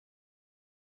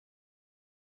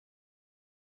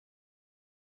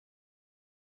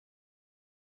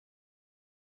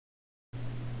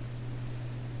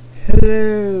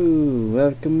Hello,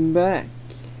 welcome back.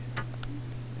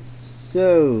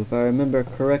 So, if I remember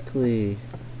correctly,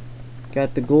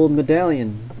 got the gold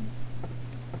medallion.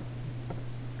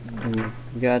 And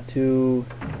we got to...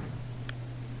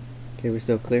 Okay, we're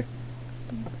still clear.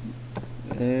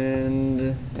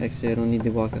 And actually I don't need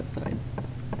to walk outside.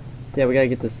 Yeah, we gotta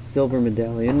get the silver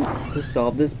medallion to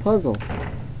solve this puzzle.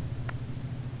 And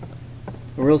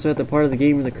we're also at the part of the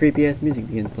game where the creepy ass music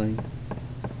begins playing.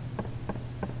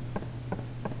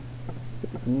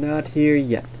 It's not here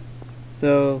yet.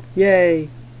 So, yay!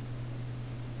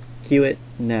 Cue it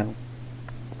now.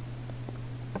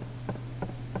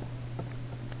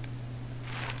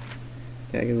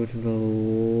 Okay, I gotta go to the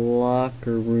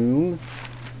locker room.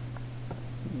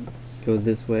 Let's go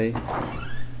this way.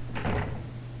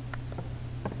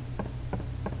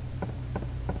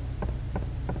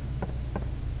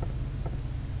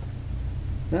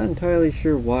 Not entirely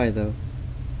sure why though.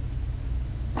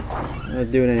 Let's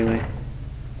do it anyway.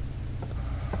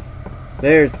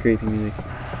 There's the creepy music.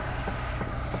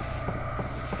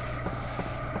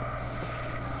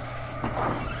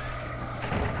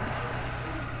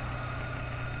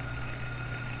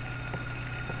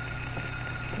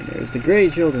 And there's the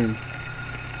gray children.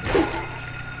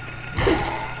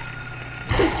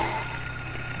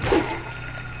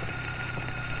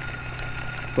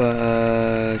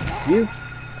 Fuck you.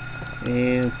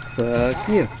 And fuck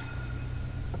you.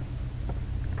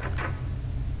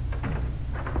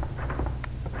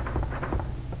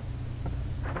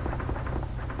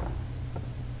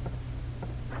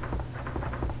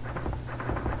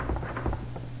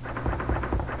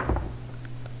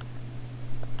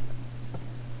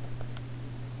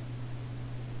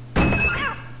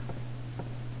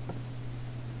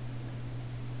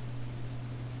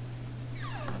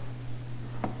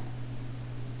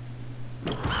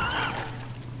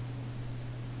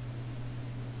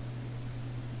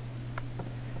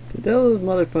 Did those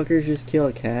motherfuckers just kill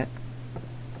a cat?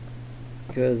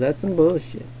 Because that's some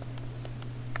bullshit.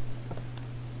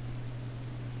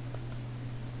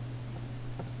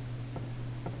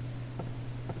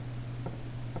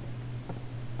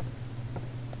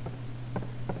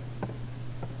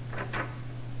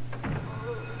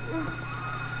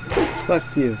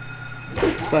 Fuck you.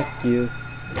 Fuck you.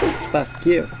 Fuck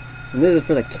you. And this is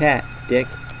for the cat, dick.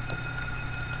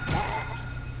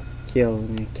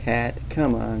 Killing a cat.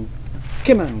 Come on.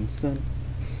 Come on, son.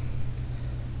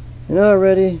 And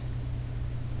already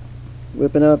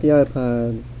whipping out the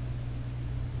iPod.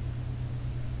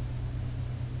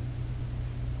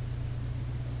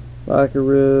 Locker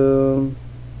room.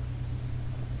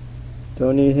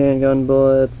 Don't need handgun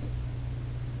bullets.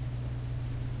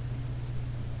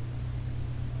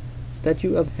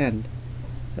 Statue of hand.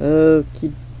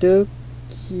 Okie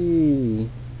dokie.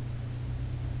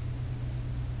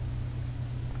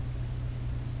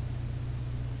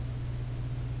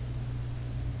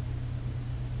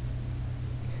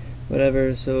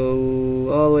 Whatever, so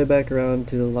all the way back around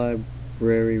to the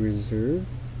library reserve.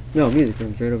 No, music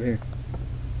room's right over here.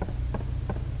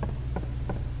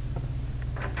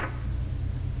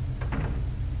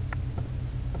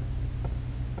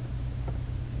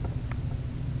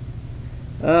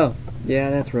 Oh, yeah,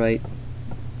 that's right.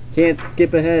 Can't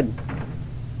skip ahead.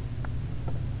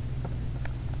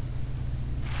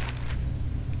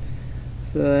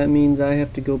 So that means I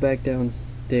have to go back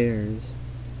downstairs.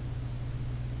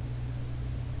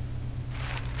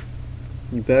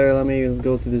 You better let me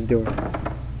go through this door.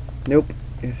 Nope.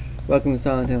 Welcome to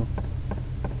Silent Hill.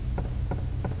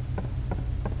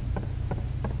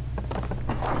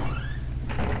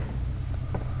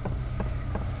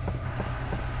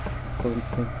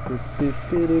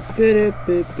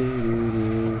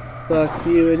 Fuck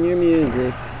you and your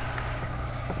music.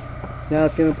 Now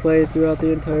it's gonna play throughout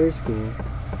the entire school.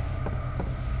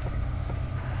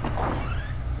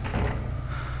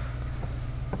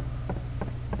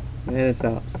 And it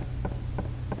stops.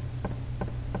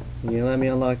 Can you let me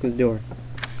unlock this door?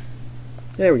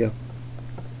 There we go.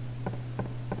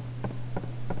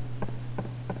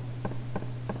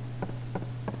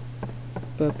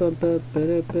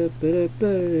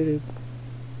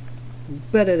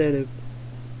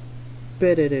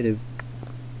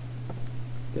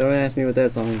 Don't ask me what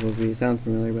that song is supposed to be. It sounds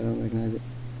familiar, but I don't recognize it.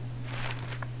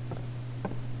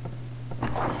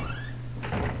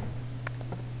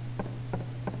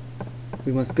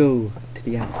 We must go to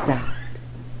the outside.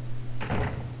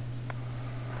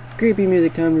 Creepy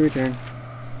music, time to return.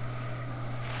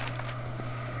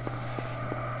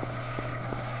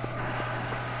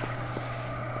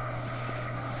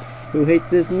 Who hates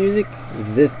this music?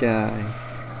 This guy.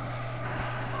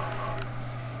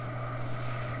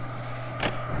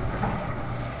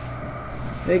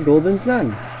 Hey, golden sun.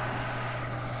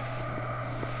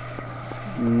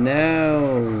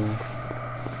 Now.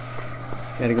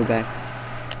 Gotta go back.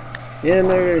 In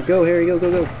there. Go, Harry. Go, go,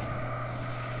 go.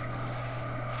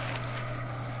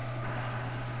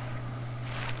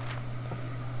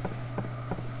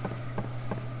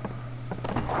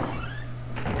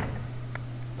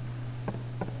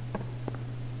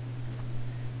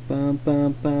 Bum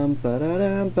bum bum ba da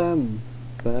dum bum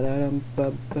ba da dum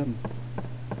bum bum.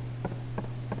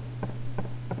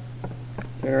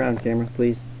 Turn around, camera,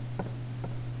 please.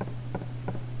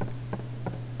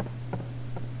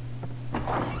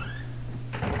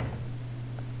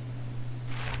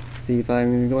 See if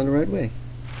I'm even going the right way.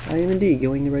 I am indeed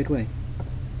going the right way.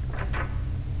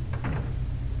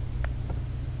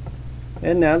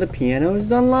 And now the piano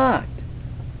is unlocked.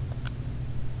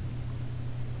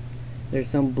 There's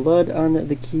some blood on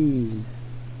the keys.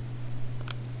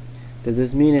 Does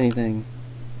this mean anything?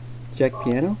 Check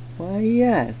piano? Why,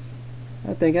 yes.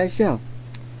 I think I shall.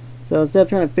 So instead of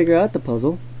trying to figure out the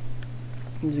puzzle,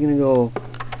 I'm just gonna go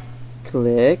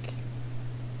click,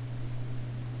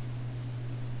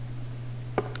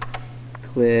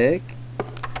 click,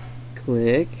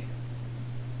 click,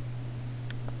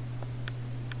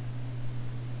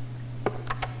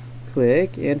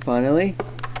 click, and finally,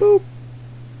 boop.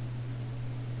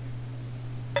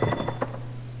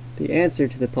 The answer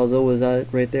to the puzzle was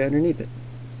right there underneath it.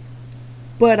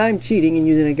 But I'm cheating and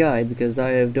using a guide because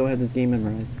I don't have this game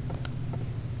memorized.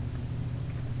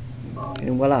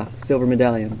 And voila, silver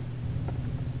medallion.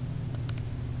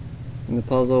 And the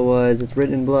puzzle was, it's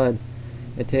written in blood.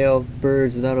 A tale of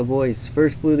birds without a voice.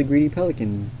 First flew the greedy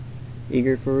pelican,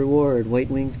 eager for reward, white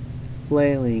wings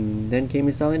flailing. Then came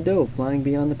a silent doe, flying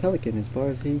beyond the pelican as far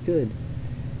as he could.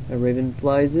 A raven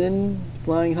flies in,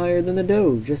 flying higher than the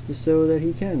doe, just so that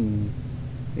he can.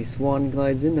 A swan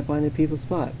glides in to find a peaceful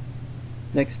spot,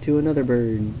 next to another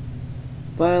bird.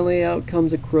 Finally out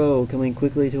comes a crow, coming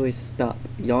quickly to a stop,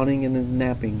 yawning and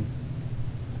napping.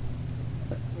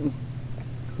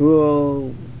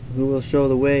 Who will show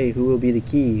the way? Who will be the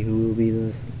key? Who will be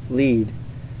the lead?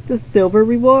 The silver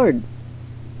reward!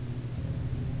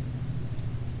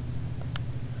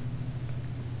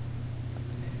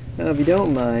 Now, if you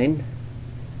don't mind,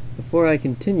 before I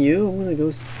continue, I'm gonna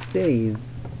go save.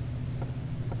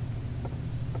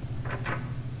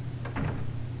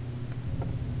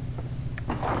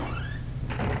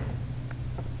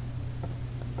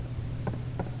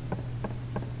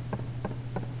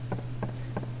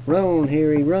 Run,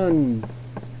 Harry, run!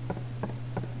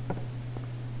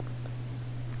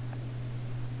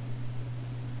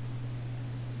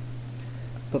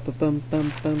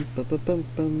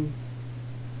 Ba-ba-bum-bum-bum-ba-ba-bum-bum.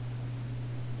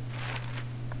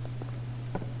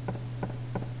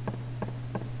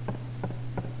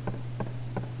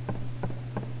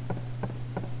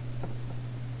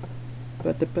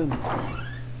 Ba-da-bum.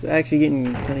 It's actually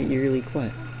getting kind of eerily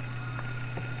quiet.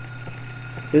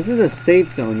 This is a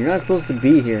safe zone. You're not supposed to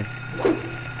be here.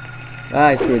 Ah,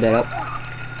 I screwed that up.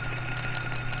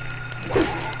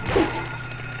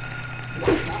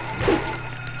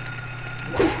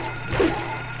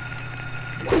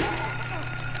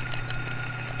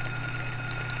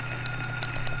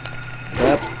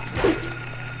 Crap.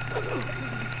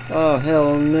 Oh,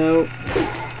 hell no.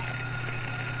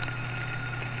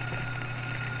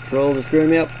 Troll just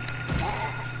screwing me up.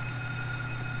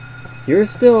 You're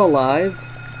still alive.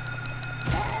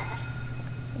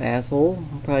 Asshole.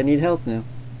 I'll probably need health now.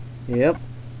 Yep.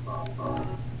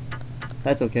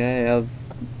 That's okay. I have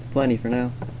plenty for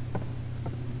now.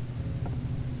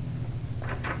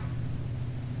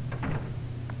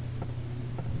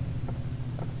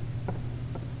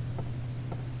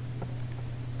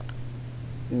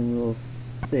 And we'll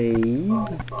save.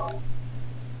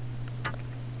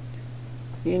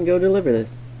 And go deliver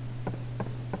this.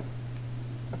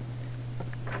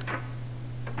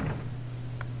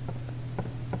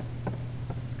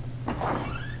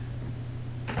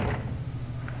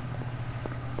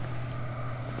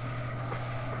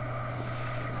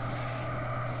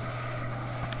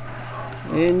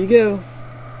 And you go.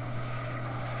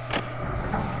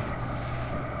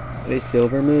 A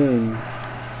silver moon.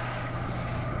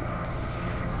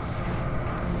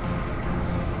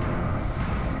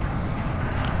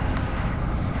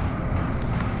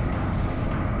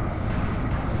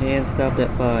 And stopped at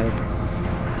 5.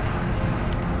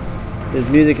 This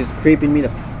music is creeping me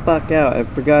the fuck out. I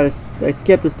forgot I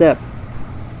skipped a step.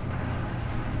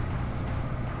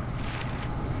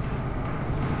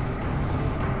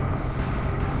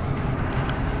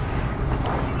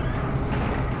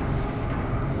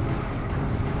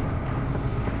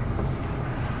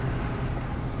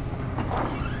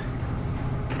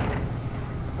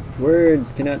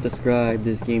 Words cannot describe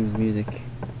this game's music.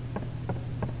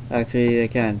 Actually, they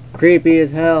can. Creepy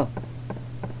as hell.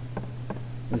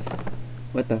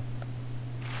 What the?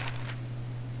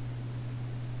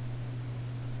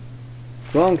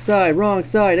 Wrong side, wrong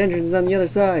side. Entrance is on the other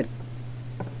side.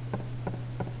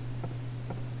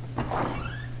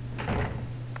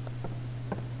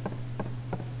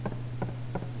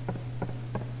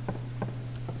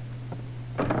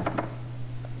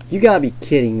 You gotta be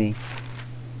kidding me.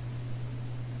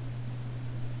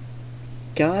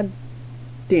 God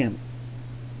damn.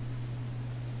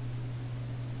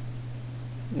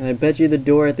 I bet you the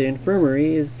door at the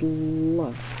infirmary is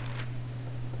locked.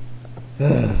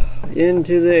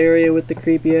 Into the area with the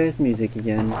creepy ass music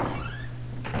again.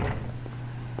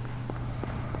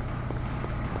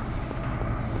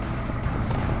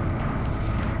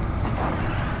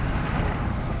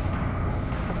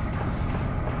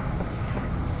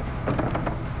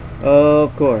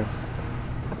 Of course.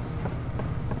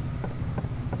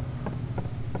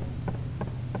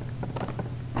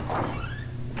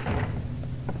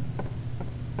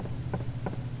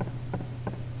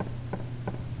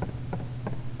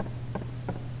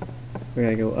 We're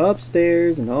gonna go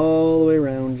upstairs and all the way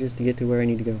around just to get to where I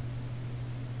need to go.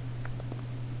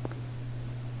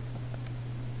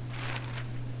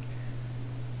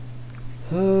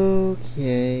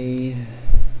 Okay.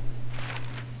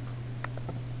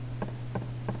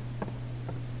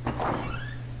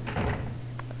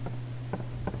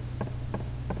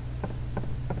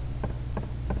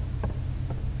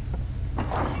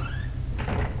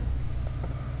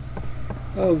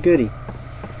 Oh, goody.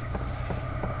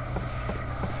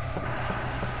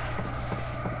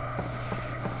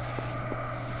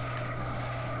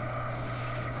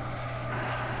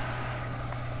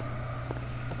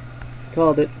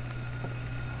 Called it.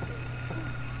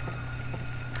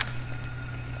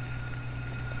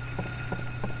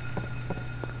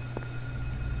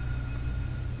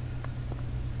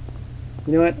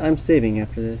 You know what? I'm saving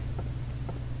after this.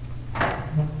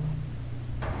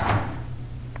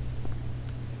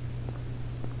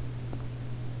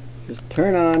 Just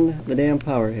turn on the damn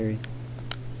power, Harry.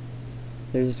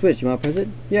 There's a switch. You want to press it?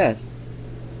 Yes.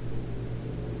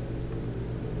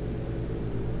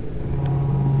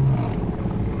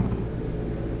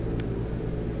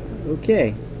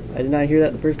 Okay. I did not hear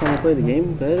that the first time I played the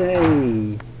game, but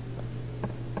hey.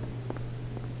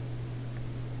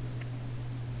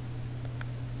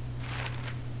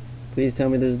 Please tell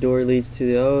me this door leads to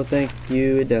the... Oh, thank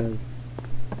you, it does.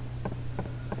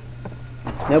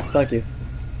 Nope, fuck you.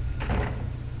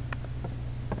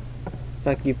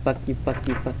 Fuck you, fuck you, fuck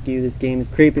you, fuck you. This game is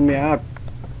creeping me out.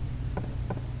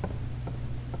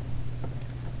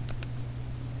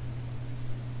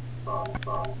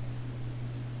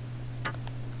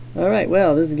 Alright,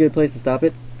 well, this is a good place to stop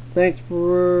it. Thanks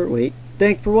for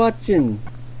watching.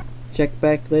 Check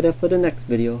back later for the next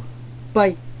video.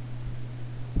 Bye.